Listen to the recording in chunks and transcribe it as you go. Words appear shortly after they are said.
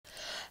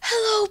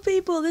Hello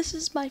people, this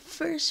is my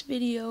first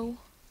video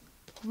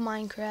of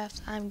Minecraft.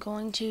 I'm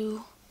going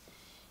to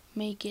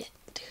make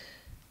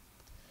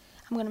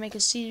a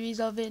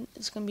series of it.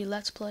 It's going to be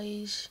Let's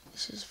Plays.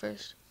 This is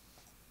first.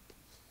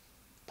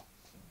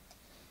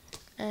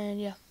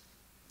 And yeah.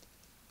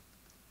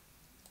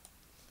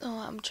 Oh,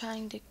 I'm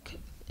trying to,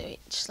 wait,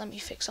 just let me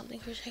fix something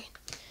for a second.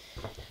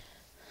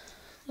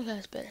 Okay,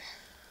 that's better.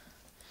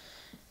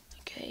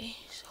 Okay,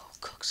 so I'll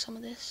cook some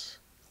of this.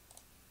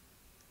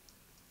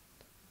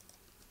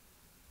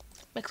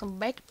 Make some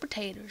baked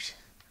potatoes.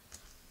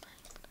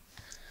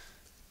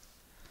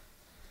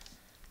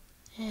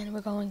 And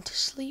we're going to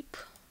sleep.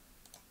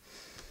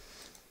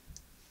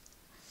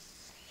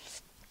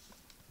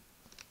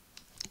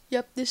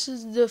 Yep, this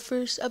is the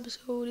first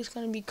episode. It's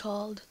gonna be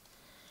called,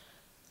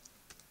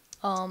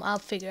 I'll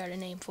figure out a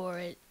name for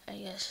it, I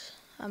guess.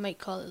 I might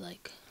call it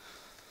like,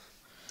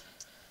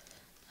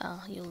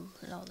 you'll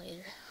know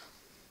later.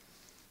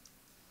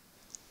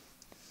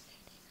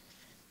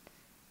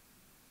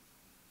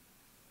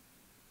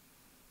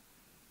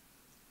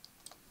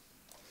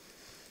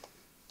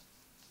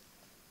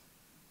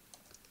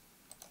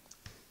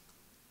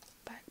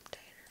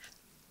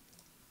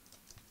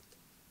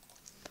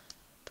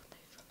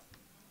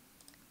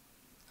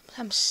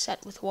 I'm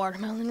set with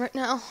watermelon right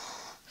now. I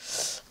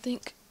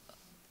think,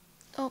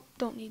 oh,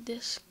 don't need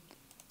this.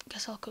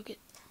 Guess I'll cook it.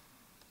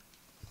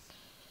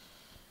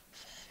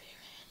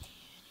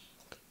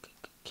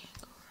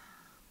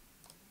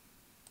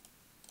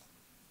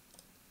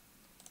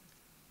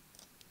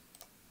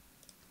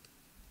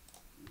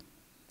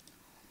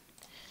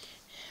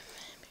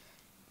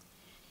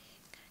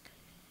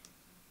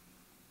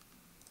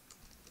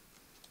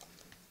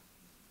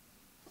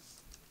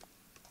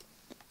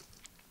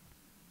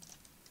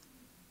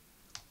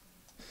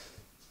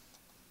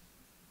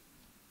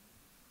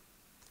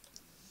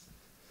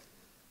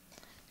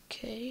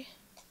 Okay,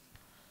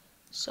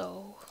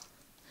 so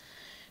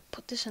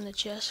put this in the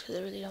chest because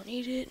I really don't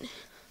need it.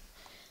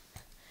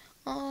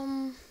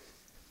 What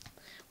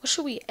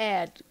should we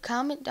add?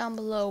 Comment down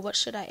below, what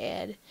should I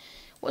add?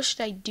 What should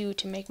I do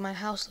to make my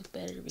house look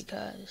better,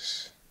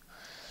 because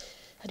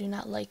I do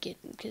not like it,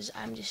 because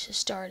I'm just a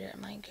starter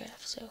at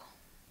Minecraft, so.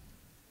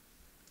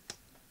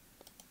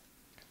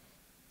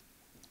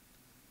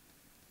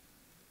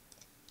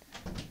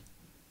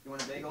 You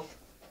want a bagel?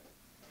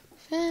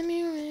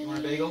 You want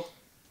a bagel?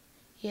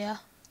 Yeah.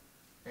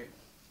 Great.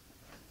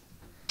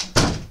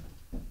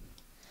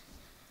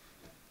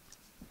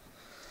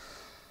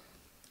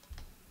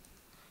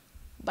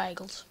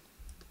 Bagels.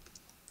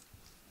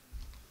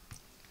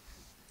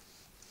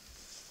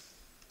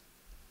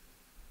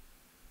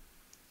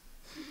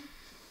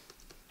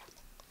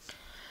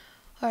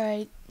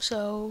 Alright,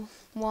 so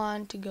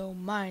want to go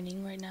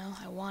mining right now.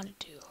 I wanted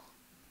to.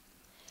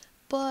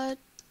 But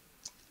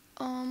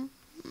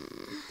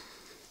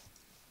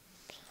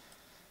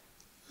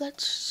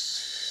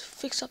let's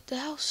fix up the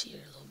house here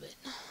a little bit.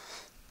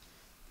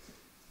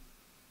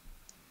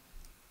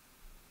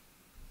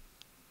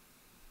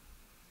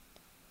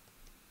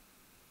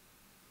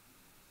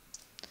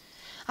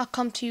 I'll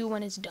come to you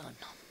when it's done.